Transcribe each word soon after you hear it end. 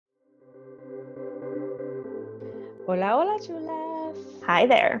Hola, hola, chulas. Hi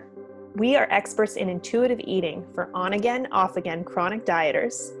there. We are experts in intuitive eating for on-again, off-again chronic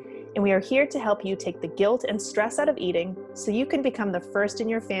dieters, and we are here to help you take the guilt and stress out of eating so you can become the first in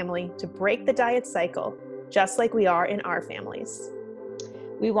your family to break the diet cycle, just like we are in our families.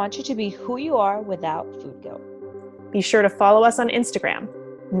 We want you to be who you are without food guilt. Be sure to follow us on Instagram,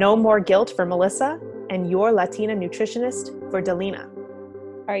 No More Guilt for Melissa, and Your Latina Nutritionist for Delina.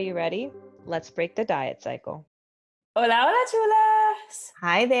 Are you ready? Let's break the diet cycle. Hola, hola, chulas.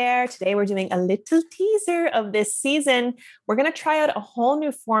 Hi there. Today we're doing a little teaser of this season. We're going to try out a whole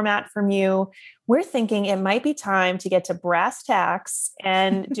new format from you. We're thinking it might be time to get to brass tacks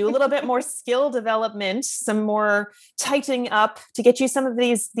and do a little bit more skill development, some more tightening up to get you some of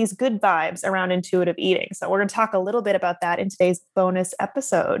these good vibes around intuitive eating. So we're going to talk a little bit about that in today's bonus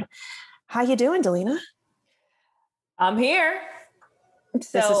episode. How you doing, Delina? I'm here.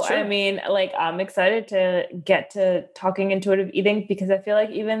 So, I mean, I'm excited to get to talking intuitive eating because I feel like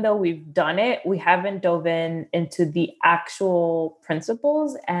even though we've done it, we haven't dove into the actual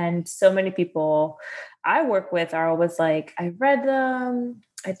principles. And so many people I work with are always like, I read them,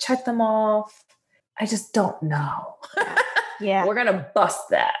 I checked them off. I just don't know. Yeah. We're going to bust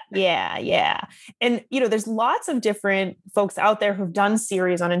that. Yeah. And, there's lots of different folks out there who've done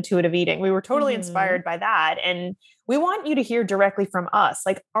series on intuitive eating. We were totally inspired by that. And we want you to hear directly from us,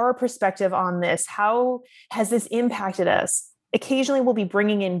 like our perspective on this. How has this impacted us? Occasionally we'll be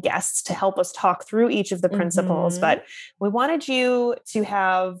bringing in guests to help us talk through each of the principles, but we wanted you to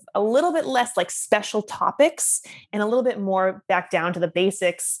have a little bit less like special topics and a little bit more back down to the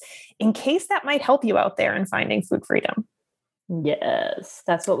basics in case that might help you out there in finding food freedom. Yes,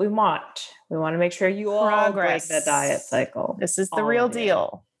 that's what we want. We want to make sure you all break the diet cycle. This is the real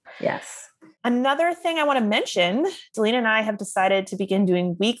deal. Yes. Another thing I want to mention, Delina and I have decided to begin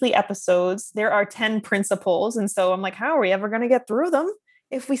doing weekly episodes. There are 10 principles. And so I'm like, how are we ever going to get through them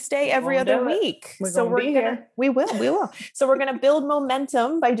if we stay every other week? We will. So we're going to build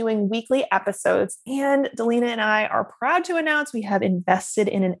momentum by doing weekly episodes. And Delina and I are proud to announce we have invested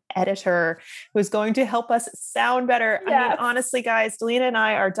in an editor who's going to help us sound better. Yes. I mean, honestly, guys, Delina and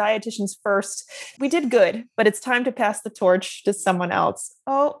I are dietitians first. We did good, but it's time to pass the torch to someone else.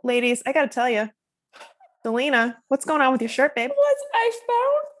 Oh, ladies, I got to tell you, Delina, what's going on with your shirt, babe? I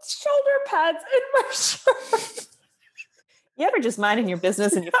found shoulder pads in my shirt. You ever just minding your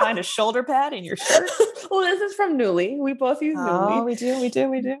business and you find a shoulder pad in your shirt? Well, this is from Nuuly. We both use Nuuly. Oh,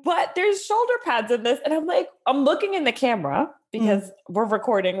 we do. But there's shoulder pads in this. And I'm like, I'm looking in the camera because we're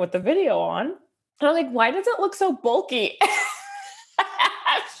recording with the video on. And I'm like, why does it look so bulky?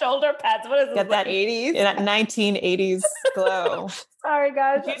 Shoulder pads. What is this? Got that 80s? That 1980s glow. Sorry,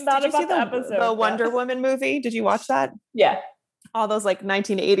 guys. Did you see the Wonder Woman movie? Did you watch that? Yeah. All those like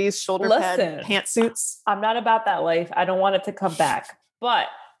 1980s shoulder pad pantsuits. I'm not about that life. I don't want it to come back. But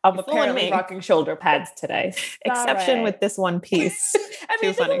I'm apparently rocking shoulder pads today. Exception with this one piece. I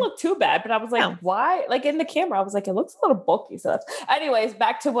mean, it doesn't look too bad, but I was like, why? Like in the camera, I was like, it looks a little bulky. So anyways,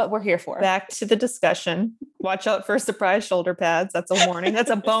 back to what we're here for. Back to the discussion. Watch out for surprise shoulder pads. That's a warning. That's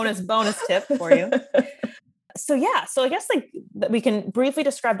a bonus tip for you. So I guess we can briefly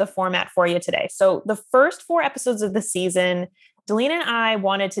describe the format for you today. So the first 4 episodes of the season, Delina and I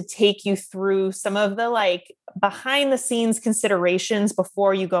wanted to take you through some of the behind the scenes considerations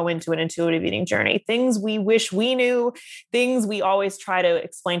before you go into an intuitive eating journey. Things we wish we knew, things we always try to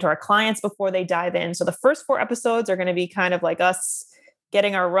explain to our clients before they dive in. So the first 4 episodes are going to be kind of like us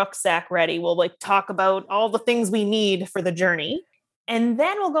getting our rucksack ready. We'll talk about all the things we need for the journey. And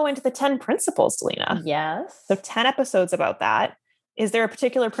then we'll go into the 10 principles, Delina. Yes. So 10 episodes about that. Is there a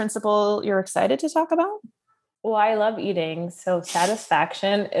particular principle you're excited to talk about? Well, I love eating. So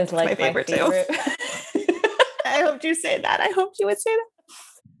satisfaction is my favorite. Too. I hoped you say that. I hoped you would say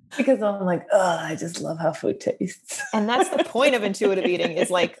that. Because I'm like, I just love how food tastes. And that's the point of intuitive eating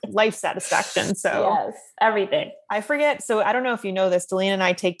is life satisfaction. So yes, everything. I forget. So I don't know if you know this, Delina and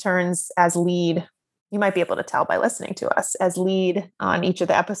I take turns as lead. You might be able to tell by listening to us as lead on each of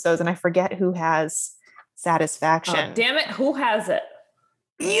the episodes. And I forget who has satisfaction. Oh, damn it. Who has it?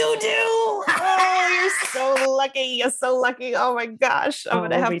 You do. Oh, you're so lucky. You're so lucky. Oh my gosh.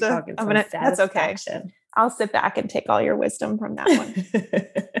 That's okay. I'll sit back and take all your wisdom from that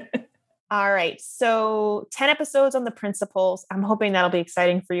one. All right. So 10 episodes on the principles. I'm hoping that'll be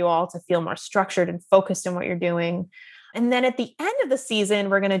exciting for you all to feel more structured and focused in what you're doing. And then at the end of the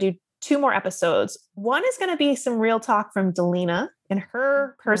season, we're going to do 2 more episodes. One is going to be some real talk from Delina and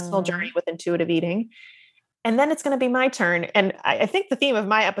her personal journey with intuitive eating. And then it's going to be my turn. And I think the theme of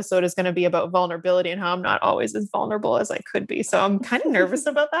my episode is going to be about vulnerability and how I'm not always as vulnerable as I could be. So I'm kind of nervous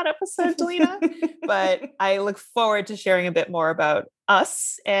about that episode, Delina, but I look forward to sharing a bit more about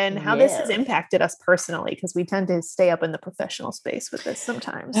us and how this has impacted us personally, because we tend to stay up in the professional space with this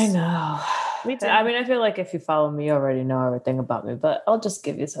sometimes. I know. Me too. I mean, I feel like if you follow me, you already know everything about me, but I'll just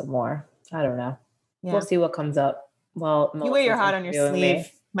give you some more. I don't know. Yeah. We'll see what comes up. Well, you wear your heart on your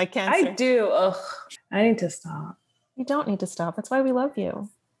sleeve. My cancer. I do. Ugh. I need to stop. You don't need to stop. That's why we love you.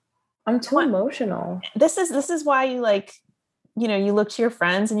 I'm too emotional. This is why you you look to your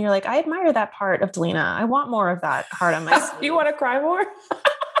friends and you're like, I admire that part of Delina. I want more of that heart on my sleeve. You want to cry more?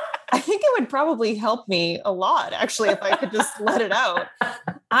 I think it would probably help me a lot, actually, if I could just let it out.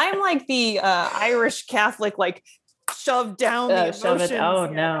 I'm like the Irish Catholic, like shoved down the emotions. Oh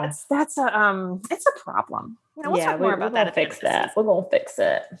no, that's it's a problem. We'll talk more about that. Fix that. We're gonna fix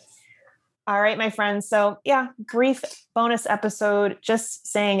it. All right, my friends. So brief bonus episode, just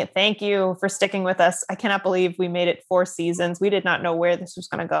saying thank you for sticking with us. I cannot believe we made it 4 seasons. We did not know where this was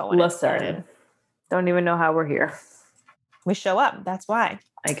going to go when it started. Don't even know how we're here. We show up. That's why.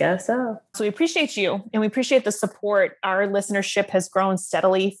 I guess so. So we appreciate you and we appreciate the support. Our listenership has grown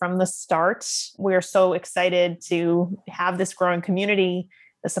steadily from the start. We're so excited to have this growing community,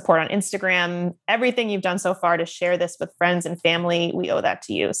 the support on Instagram, everything you've done so far to share this with friends and family. We owe that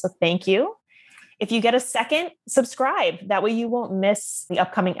to you. So thank you. If you get a second, subscribe. That way you won't miss the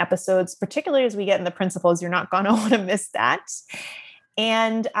upcoming episodes, particularly as we get in the principles. You're not going to want to miss that.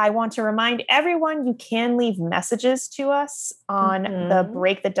 And I want to remind everyone, you can leave messages to us on the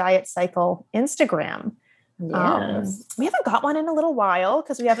Break the Diet Cycle Instagram. Yes. We haven't got one in a little while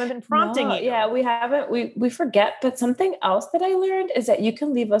because we haven't been prompting you. Yeah, we haven't. We forget. But something else that I learned is that you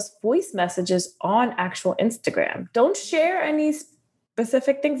can leave us voice messages on actual Instagram. Don't share any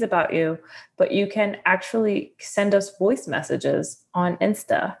specific things about you, but you can actually send us voice messages on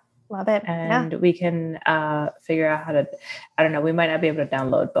Insta. Love it. And we can figure out how to, I don't know, we might not be able to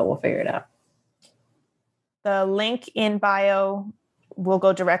download, but we'll figure it out. The link in bio will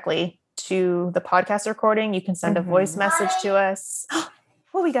go directly to the podcast recording. You can send a voice message to us.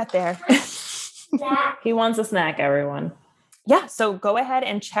 What we got there? He wants a snack, everyone. Yeah. So go ahead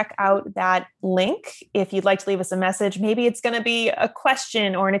and check out that link. If you'd like to leave us a message, maybe it's going to be a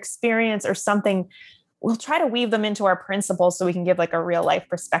question or an experience or something. We'll try to weave them into our principles so we can give like a real life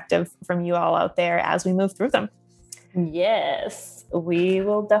perspective from you all out there as we move through them. Yes, we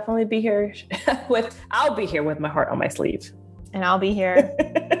will definitely be here I'll be here with my heart on my sleeve. And I'll be here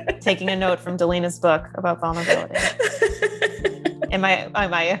taking a note from Delina's book about vulnerability. And my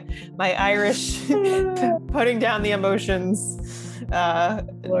Irish putting down the emotions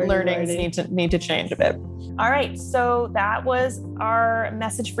learnings need to change a bit. All right. So that was our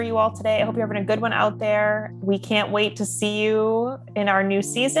message for you all today. I hope you're having a good one out there. We can't wait to see you in our new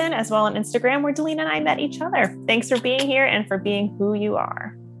season as well on Instagram where Delina and I met each other. Thanks for being here and for being who you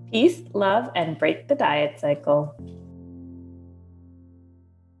are. Peace, love, and break the diet cycle.